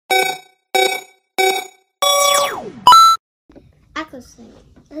to sing.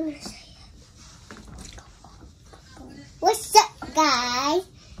 I'm gonna say it. What's up, guys?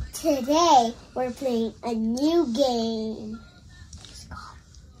 Today we're playing a new game. It's called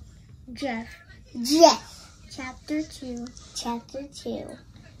Jeff. Chapter 2.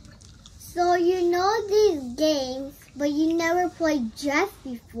 So you know these games, but you never played Jeff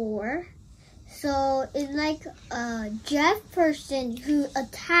before. So it's like a Jeff person who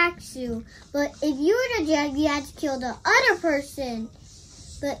attacks you. But if you were the Jeff, you had to kill the other person.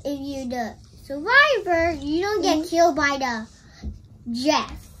 But if you're the survivor, you don't get killed by the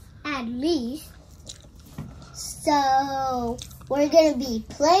Jeff, at least. So we're gonna be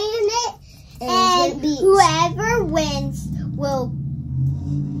playing it, And whoever wins will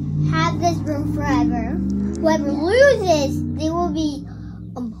have this room forever. Whoever loses, they will be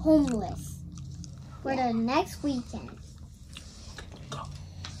homeless for the next weekend. Go!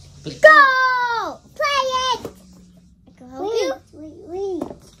 Play it! I can help you. Wait.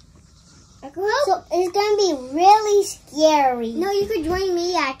 I can help. So it's gonna be really scary. No, you could join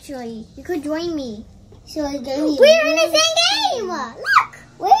me actually. You could join me. So it's gonna be. We're in the same game! Look!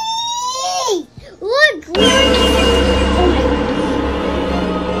 Wait! Look! We're in the same game.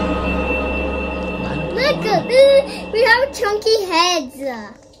 Look! We have chunky heads.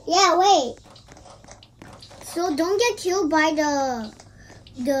 Yeah, wait. So don't get killed by the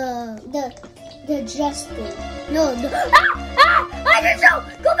Justin. no. I just know.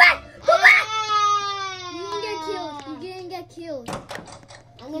 Go back. You didn't get killed.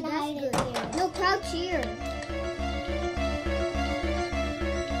 I'm gonna hide it here. No, crouch here.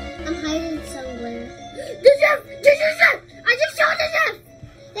 I'm hiding somewhere. The Jeff. I just saw the Jeff.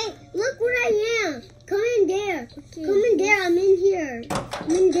 Hey, look where I am. Come in there. Okay. Come in there. I'm in here.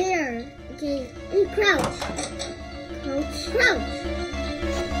 I'm in there. Okay. And crouch. Crouch.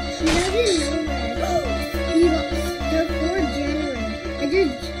 He doesn't know that. They're 4 generous. I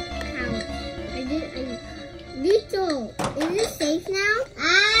just count. Vito, is it safe now?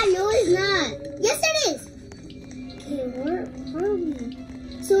 No, it's not. Yes, it is. Okay, where are we?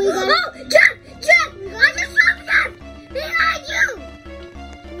 So we gotta. Oh, Jeff! I just saw Jeff behind you.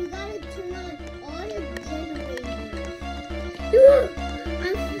 We gotta turn on all the generators.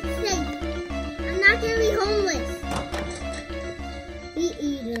 I'm safe. I'm not gonna be homeless. Me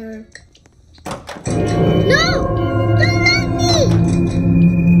either. No! Don't let me!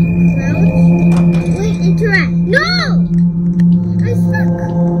 Crouch. Wait, interact. No! I'm stuck.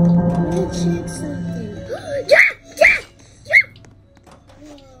 Let me check something. Jack!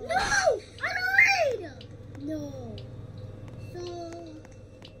 No! I'm afraid! No. So,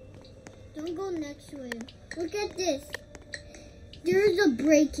 don't go next to him. Look at this. There's a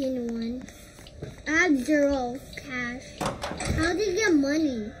break-in one. I have 0 cash. How did you get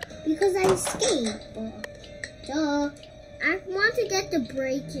money? Because I escaped. Duh. I want to get the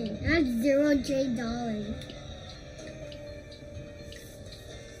break-in. I have $0 dollars.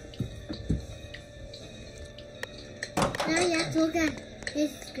 Now you have to look at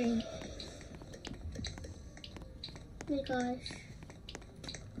his screen. Oh my gosh.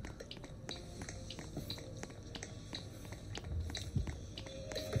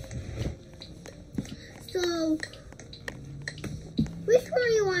 So, which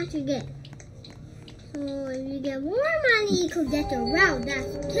one you want to get? So, if you get more money, you could get the route.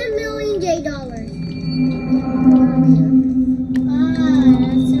 That's $10 million dollars.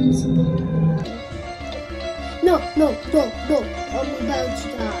 That sounds scary. No. I'm about to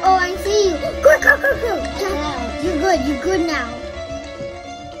die. Oh, I see you. Go. You're good now.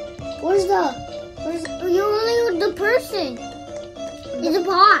 Where's You're only with the person. It's a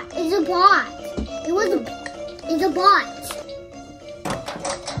bot. It's a bot.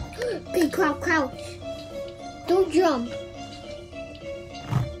 Okay, crouch. Don't jump.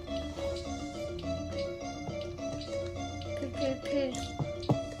 Okay.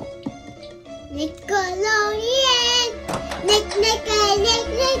 Nickelodeon. Nick.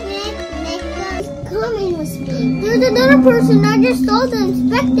 coming with me? There's another person. I just saw them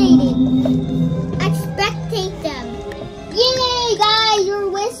spectating. I spectate them. Yay, guys, you're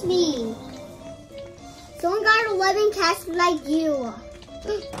with me. Someone got 11 cash like you.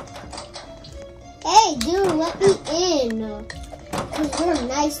 Hey, dude, let me in. Because you're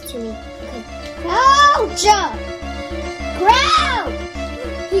nice to me. Crouch! Crouch!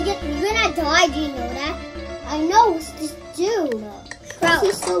 You're gonna die, do you know that? I know, it's this dude. Crouch.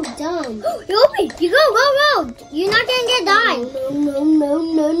 He's so dumb. You go. You're not gonna get die. No.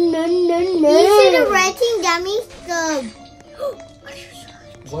 You see the red team dummies?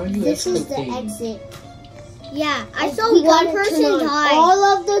 This is the exit. Yeah, I saw We one gotta person turn on die. all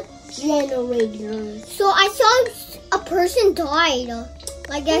of the generators. So I saw a person died.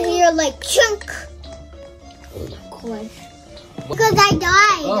 Like I hear like chunk. Oh my gosh. Because I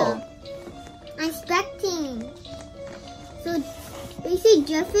died. Oh. I'm expecting. So they say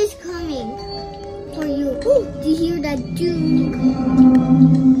Jeff is coming for you. Oh, do you hear that dude?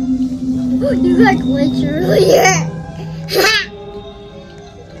 Oh, you got glitch earlier.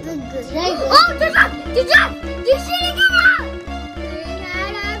 Oh, Jeff! Do you see it again?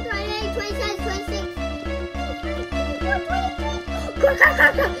 26.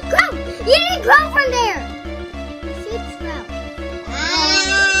 Grow! You didn't grow from there. You should grow.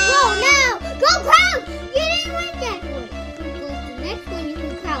 Grow now! Go crouch! You didn't win that one. Go to the next one, you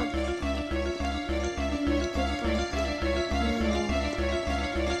can crouch.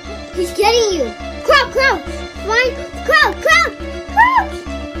 He's getting you. Crouch! Fine. Crouch!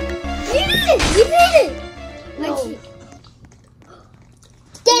 You did it! No.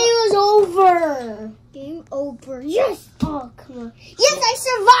 Game was over. Game over. Yes! Oh, come on. Yes, I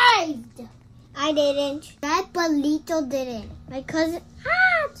survived. I didn't. But Lito didn't. My cousin.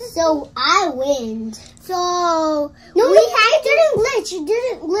 So I win. So No, we had to. You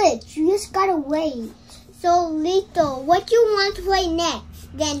didn't glitch. You just gotta wait. So Lito, what you want to play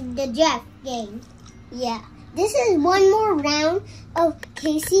next? Than the Jeff game. Yeah. This is one more round of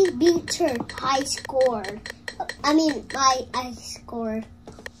Casey beats her high score. I scored.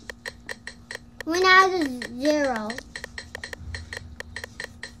 1 out of 0.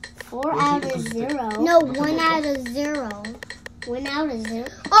 4 out of 0. No, 1 out of 0. 1 out of 0.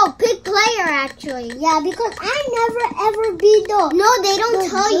 Oh, pick player actually. Yeah, because I never ever beat the. No, they don't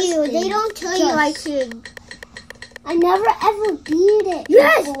tell you. Justin. They don't tell you I should. I never ever beat it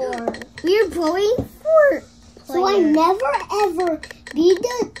Yes! before. We're playing for So I never ever beat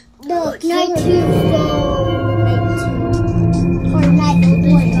the night killer. 2. So Or night this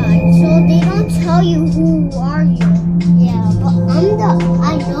 1. guy. So they don't tell you who are you. Yeah, but I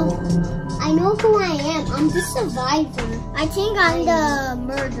know who I am. I'm the survivor. I think I'm the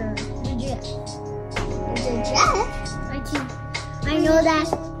murderer. The Jeff. The Jeff? I know that.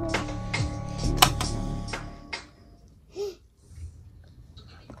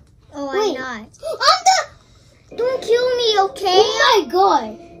 Oh, I'm Wait. not. I'm the. Don't kill me, okay? Oh my god.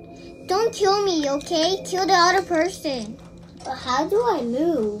 Don't kill me, okay? Kill the other person. But how do I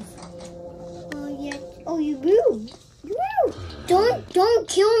move? Oh, yeah. Oh, you move. Don't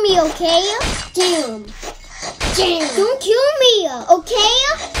kill me, okay? Damn. Don't kill me, okay?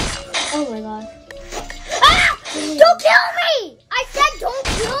 Oh my god. Ah! Don't kill me! I said don't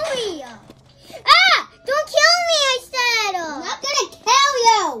kill me! Ah! Don't kill me, I said! I'm not gonna kill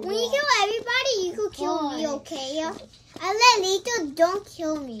you. When you kill everybody, you could kill me, okay? I let Lito don't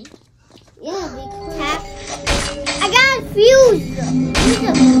kill me. Yeah, because. Tap. I got a fuse! Use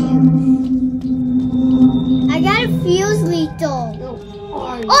a fuse. I got a fuse, Lito.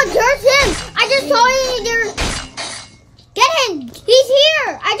 Oh, there's him! I just saw him there. Get him! He's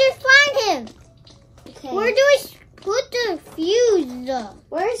here! I just found him! Okay. Where do we put the fuse?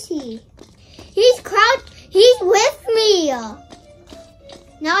 Where is he? He's crouched. He's with me.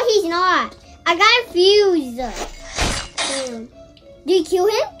 No, he's not. I got a fuse. Damn. Did you kill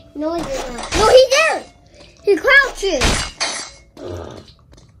him? No, I did not. No, he's there. He crouches.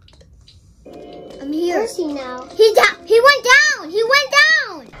 I'm here. Where is he now? He's down. He went down. He went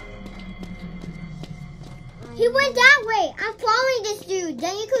down. He went that way. I'm following this dude.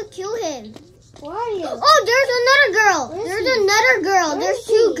 Then you could kill him. Where are you? Oh, there's another girl. Where is There's he? another girl. Where There's is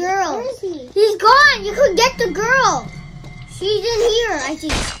two he? girls. Where is he? He's gone. You could get the girl. She's in here, I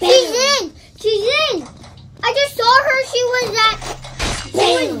think. She's in. She's in. I just saw her. She was at. She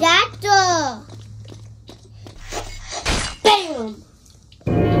was at the. Bam.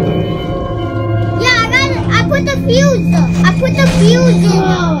 Yeah, I got it. I put the fuse. I put the fuse in.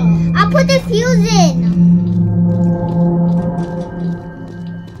 I put the fuse in.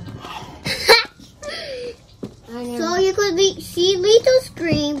 So you could see Leto's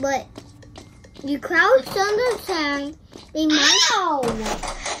screen, but you crouched on the tank. They might. Ow!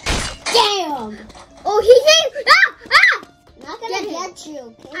 Damn! Oh, he's in! Ah! Not gonna Get get you,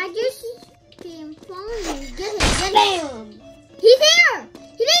 okay? I just came following you. Get him! Bam! He's here!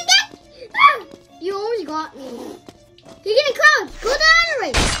 He didn't get. Ah! You almost got me. You didn't crouch. Go the other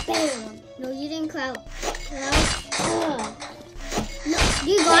way. Bam! No, you didn't crouch. Ugh. No,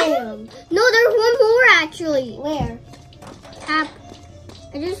 you got him. Bam! No, there's one more actually. Where? Tap.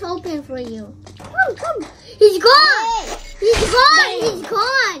 I just hoping for you. Come. He's gone. He's gone. He's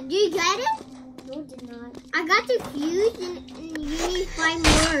gone. Do you get it? No, did not. I got the fuse and you need 5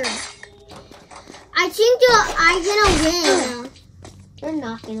 more. I think I'm gonna win. You're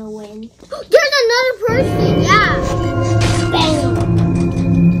not gonna win. There's another person, yeah. Bam!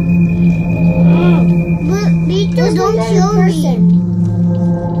 But Vito, don't kill me.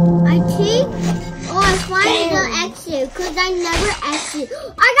 I think. Oh, I find the exit because I never exit.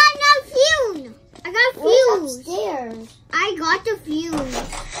 I got no fuse. I got fuse. Upstairs? I got the fuse.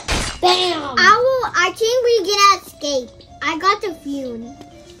 Bam! I think we can escape. I got the fuse.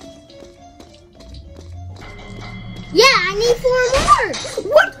 Yeah, I need 4 more.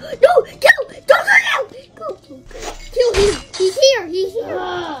 What? No, kill! Don't go down! Go. Kill him. He's here. He's here.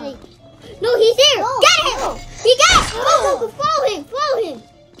 No, he's here. No, Get him. no. He got him. Go. Follow him. Follow him.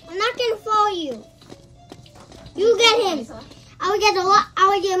 I'm not gonna follow you. You get him. I will get a lot. I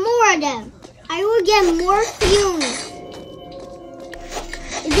will get more of them. I will get more fumes.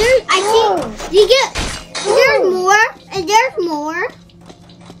 I think you get. There's more. And there's more.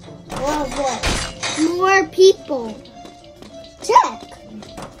 More of what? More people. Check.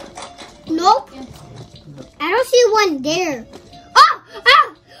 Nope. I don't see one there. Oh,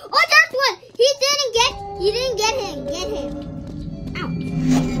 there's one. He didn't get him. Get him.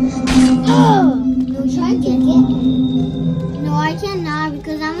 Ow. No, try to get him. No, I cannot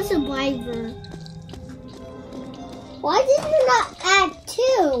because I'm a survivor. Why did you not add 2?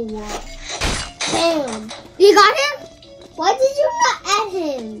 Bam. You got him? Why did you not add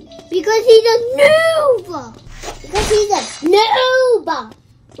him? Because he's a noob. Because he's a noob.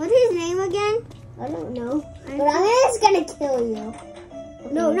 What's his name again? I don't know. But I'm just gonna kill you.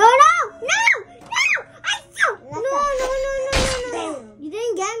 Okay. No. I saw. No. You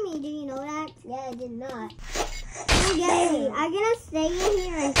didn't get me. Do you know that? Yeah, I did not. Don't get me. I'm gonna stay in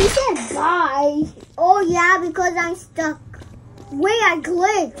here and He said bye. oh yeah, because I'm stuck. Wait, I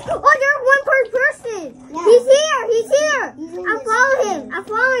glitched. Oh, there's one per person. Yeah. He's here. I'm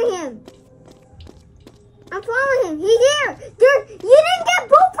following him. He's here. You didn't get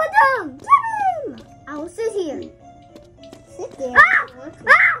both of them. Get him. I will sit here. Sit there. Ah!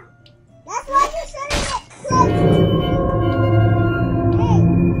 That's why you're shutting it close to me. Hey,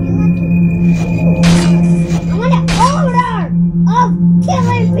 you want to... I want an order of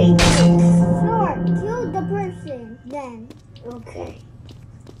killing people. Sure, kill the person then. Okay.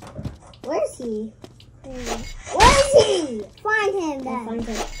 Where is he? Where is he? Find him then. I'll find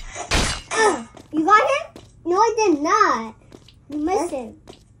him. You got him? No, I did not. You missed him.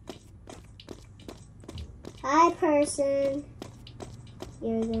 Hi, person.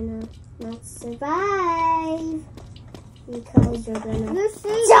 You're gonna not survive because you're gonna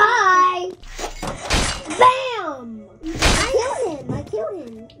die. Bam! I killed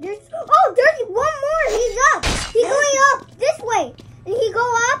him. There's one more. He's up. He's going up this way. And he go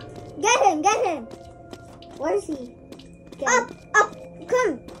up. Get him. Where is he? Up.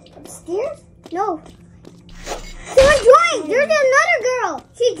 Come. Upstairs? No. Someone joined. There's another girl.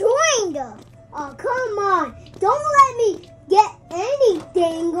 She joined. Oh, come on. Don't let me get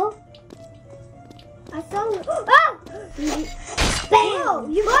anything. I saw her. Bam! No,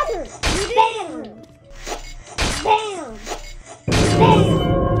 you got her. You did get her. Bam!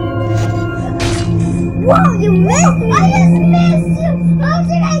 Whoa, you missed me. I just missed you. How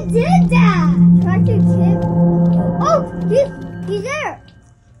did I do that? Try to kill. Oh, he's there.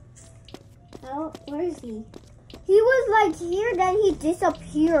 Oh, where is he? He was like here, then he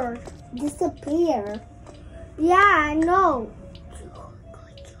disappeared. Disappear. Yeah, I know.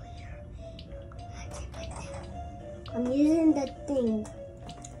 I'm using the thing.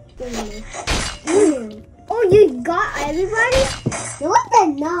 Oh, you got everybody? No, I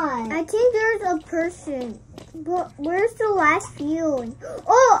did not. I think there's a person. But where's the last few?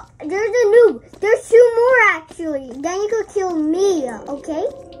 Oh, there's a noob. There's 2 more actually. Then you could kill me, okay?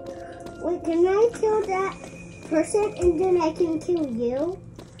 Wait, can I kill that person and then I can kill you?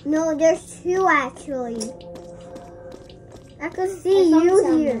 No, there's 2 actually. I can see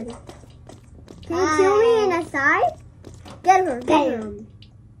you here. Can you kill me in the side? Get her. Bam.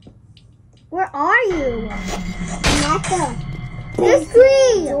 Where are you? I'm at the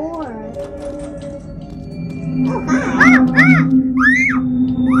tree. door. Oh, hi.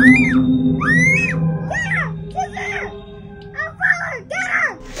 Get her! I'll follow her! Get her!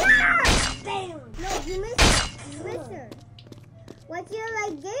 Bam. No, you missed her. What do you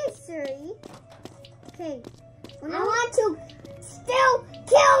like this, Siri? Okay. I want to still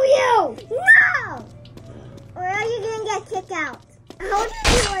kill you! No! Or are you gonna get kicked out? How did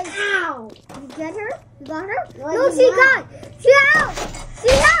you like? Ow! You get her? You got her? No, she got. She out! She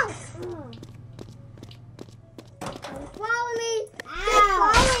out! Follow me! She's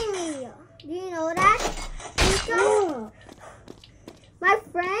following me! Do you know that? My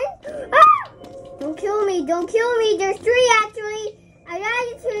friend? Ah! Don't kill me! There's 3 actually. I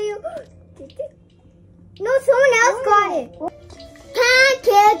No, someone else got it.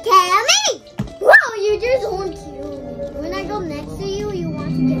 Can't kill me. Wow, you just won't kill me. When I go next to you, you want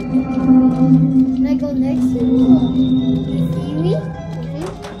to get me. When I go next to you, you see me?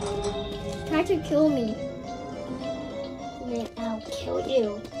 Try to kill me. Then I'll kill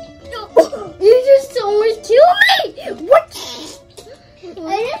you. You just almost killed me! What?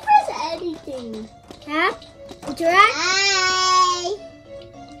 I didn't press anything. Tap? Interact? Hi.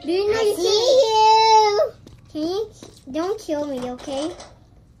 Do you know I you see you. can you? Don't kill me, okay?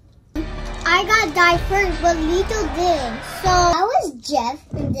 I got die first, but Lito did. So I was Jeff,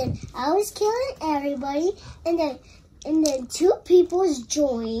 and then I was killing everybody, and then two people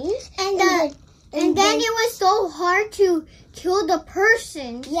joined, and then it was so hard to kill the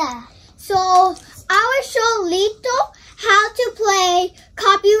person. yeah. So I will show Lito how to play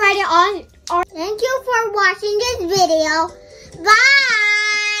copyrighted on. Thank you for watching this video. Bye.